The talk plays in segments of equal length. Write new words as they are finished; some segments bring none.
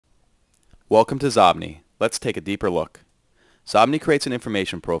Welcome to Xobni. Let's take a deeper look. Xobni creates an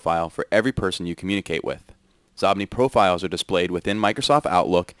information profile for every person you communicate with. Xobni profiles are displayed within Microsoft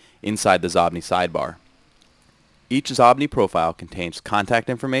Outlook inside the Xobni sidebar. Each Xobni profile contains contact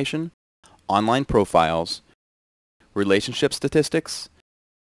information, online profiles, relationship statistics,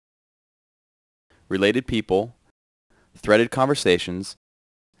 related people, threaded conversations,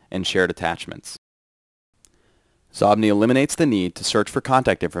 and shared attachments. Xobni eliminates the need to search for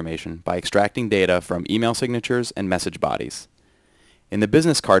contact information by extracting data from email signatures and message bodies. In the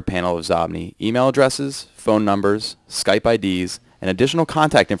business card panel of Xobni, email addresses, phone numbers, Skype IDs, and additional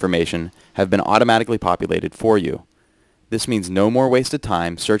contact information have been automatically populated for you. This means no more wasted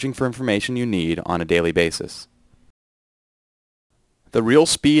time searching for information you need on a daily basis. The real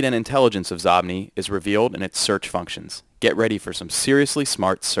speed and intelligence of Xobni is revealed in its search functions. Get ready for some seriously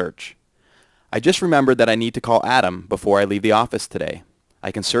smart search. I just remembered that I need to call Adam before I leave the office today.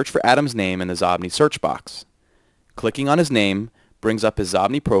 I can search for Adam's name in the Xobni search box. Clicking on his name brings up his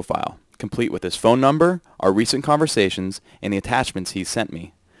Xobni profile, complete with his phone number, our recent conversations, and the attachments he's sent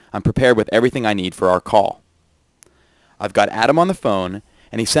me. I'm prepared with everything I need for our call. I've got Adam on the phone,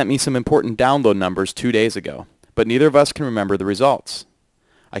 and he sent me some important download numbers 2 days ago, but neither of us can remember the results.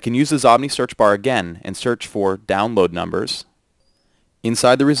 I can use the Xobni search bar again and search for download numbers.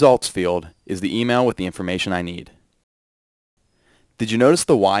 Inside the results field is the email with the information I need. Did you notice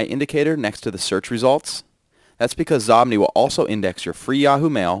the Y indicator next to the search results? That's because Xobni will also index your free Yahoo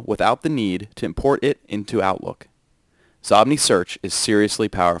Mail without the need to import it into Outlook. Xobni Search is seriously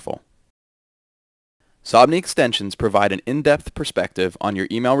powerful. Xobni extensions provide an in-depth perspective on your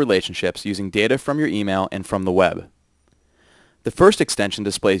email relationships using data from your email and from the web. The first extension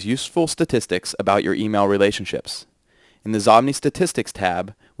displays useful statistics about your email relationships. In the Xobni Statistics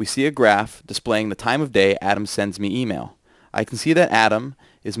tab, we see a graph displaying the time of day Adam sends me email. I can see that Adam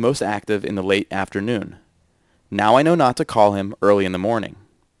is most active in the late afternoon. Now I know not to call him early in the morning.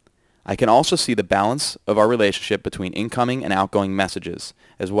 I can also see the balance of our relationship between incoming and outgoing messages,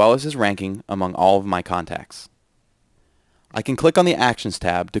 as well as his ranking among all of my contacts. I can click on the Actions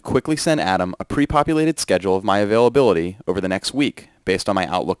tab to quickly send Adam a pre-populated schedule of my availability over the next week based on my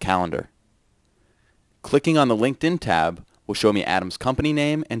Outlook calendar. Clicking on the LinkedIn tab will show me Adam's company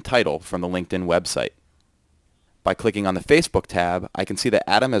name and title from the LinkedIn website. By clicking on the Facebook tab, I can see that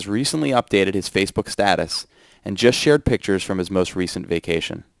Adam has recently updated his Facebook status and just shared pictures from his most recent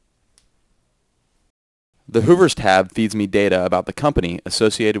vacation. The Hoovers tab feeds me data about the company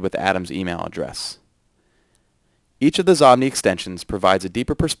associated with Adam's email address. Each of the Xobni extensions provides a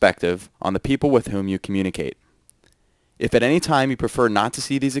deeper perspective on the people with whom you communicate. If at any time you prefer not to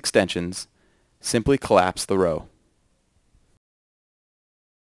see these extensions, simply collapse the row.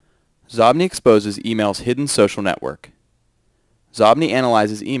 Xobni exposes email's hidden social network. Xobni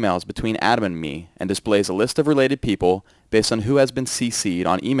analyzes emails between Adam and me and displays a list of related people based on who has been CC'd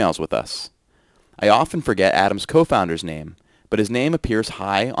on emails with us. I often forget Adam's co-founder's name, but his name appears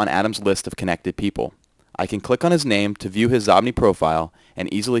high on Adam's list of connected people. I can click on his name to view his Xobni profile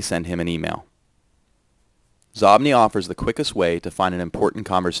and easily send him an email. Xobni offers the quickest way to find an important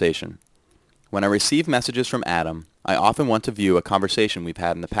conversation. When I receive messages from Adam, I often want to view a conversation we've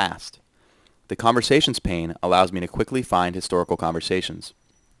had in the past. The Conversations pane allows me to quickly find historical conversations.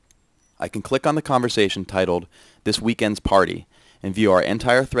 I can click on the conversation titled "This Weekend's Party" and view our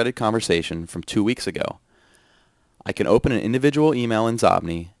entire threaded conversation from 2 weeks ago. I can open an individual email in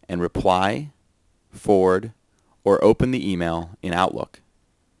Xobni and reply, forward, or open the email in Outlook.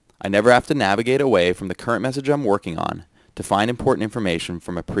 I never have to navigate away from the current message I'm working on to find important information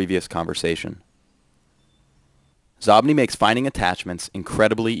from a previous conversation. Xobni makes finding attachments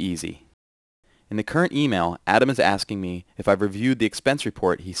incredibly easy. In the current email, Adam is asking me if I've reviewed the expense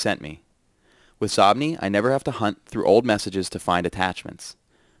report he sent me. With Xobni, I never have to hunt through old messages to find attachments.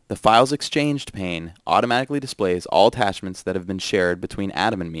 The Files Exchanged pane automatically displays all attachments that have been shared between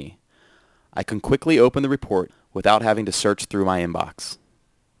Adam and me. I can quickly open the report without having to search through my inbox.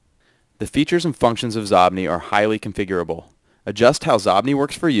 The features and functions of Xobni are highly configurable. Adjust how Xobni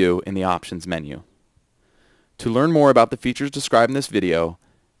works for you in the Options menu. To learn more about the features described in this video,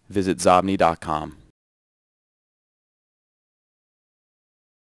 visit Xobni.com.